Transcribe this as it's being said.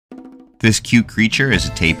This cute creature is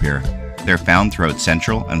a tapir. They're found throughout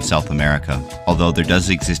Central and South America, although there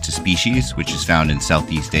does exist a species which is found in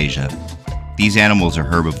Southeast Asia. These animals are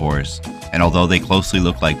herbivores, and although they closely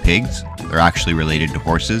look like pigs, they're actually related to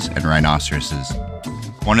horses and rhinoceroses.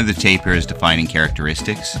 One of the tapir's defining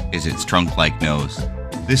characteristics is its trunk-like nose.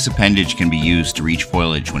 This appendage can be used to reach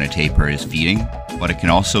foliage when a tapir is feeding, but it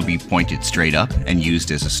can also be pointed straight up and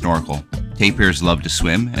used as a snorkel. Tapirs love to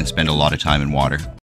swim and spend a lot of time in water.